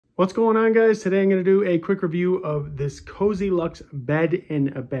What's going on, guys? Today I'm going to do a quick review of this CozyLux bed in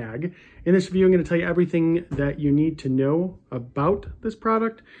a bag. In this review, I'm going to tell you everything that you need to know about this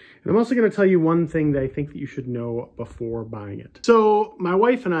product. And I'm also going to tell you one thing that I think that you should know before buying it. So my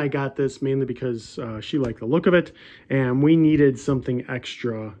wife and I got this mainly because she liked the look of it, and we needed something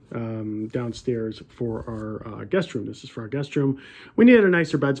extra downstairs for our guest room. This is for our guest room. We needed a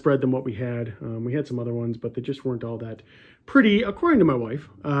nicer bedspread than what we had. We had some other ones, but they just weren't all that pretty, according to my wife.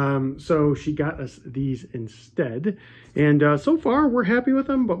 So she got us these instead. And so far, we're happy with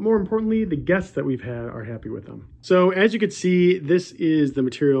them, but more importantly, the guests that we've had are happy with them. So as you can see, this is the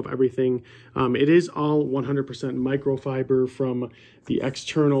material of everything. It is all 100% microfiber from the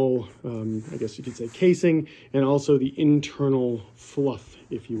external, I guess you could say, casing, and also the internal fluff,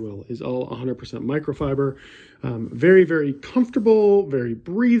 if you will, is all 100% microfiber. Very, very comfortable, very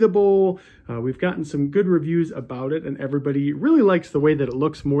breathable. We've gotten some good reviews about it, and everybody really likes the way that it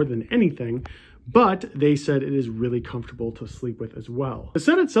looks more than anything, but they said it is really comfortable to sleep with as well. The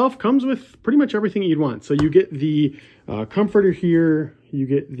set itself comes with pretty much everything you'd want. So you get the comforter here, you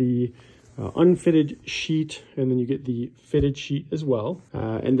get the unfitted sheet, and then you get the fitted sheet as well.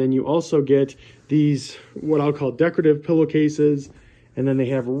 And then you also get these, what I'll call decorative pillowcases, and then they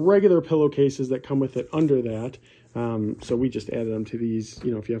have regular pillowcases that come with it under that. So we just added them to these.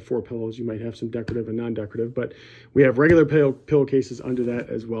 You know, if you have 4 pillows, you might have some decorative and non-decorative, but we have regular pillowcases under that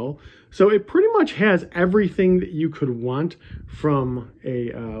as well. So it pretty much has everything that you could want from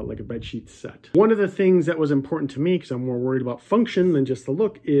a like a bed sheet set. One of the things that was important to me, because I'm more worried about function than just the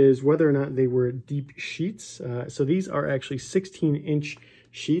look, is whether or not they were deep sheets. So these are actually 16-inch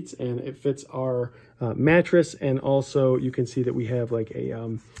sheets, and it fits our mattress, and also you can see that we have like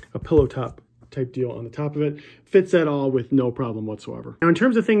a pillow top type deal on the top of it. Fits that all with no problem whatsoever. Now, in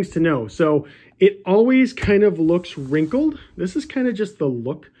terms of things to know, so it always kind of looks wrinkled. This is kind of just the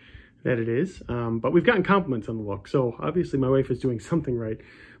look that it is, but we've gotten compliments on the look, so obviously my wife is doing something right.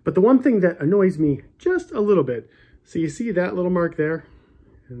 But the one thing that annoys me just a little bit, so you see that little mark there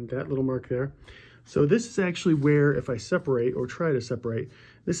and that little mark there. So this is actually where, if I separate or try to separate,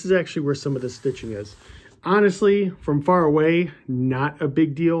 this is actually where some of the stitching is. Honestly, from far away, not a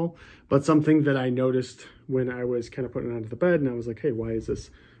big deal, but something that I noticed when I was kind of putting it onto the bed, and I was like, hey, why is this,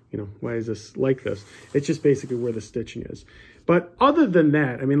 you know, why is this like this? It's just basically where the stitching is. But other than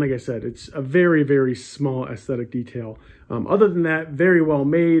that, I mean, like I said, it's a very, very small aesthetic detail. Other than that, very well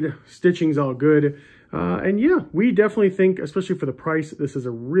made, stitching's all good. And yeah, we definitely think, especially for the price, this is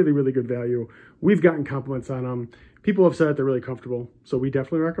a really, really good value. We've gotten compliments on them. People have said they're really comfortable, so we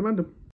definitely recommend them.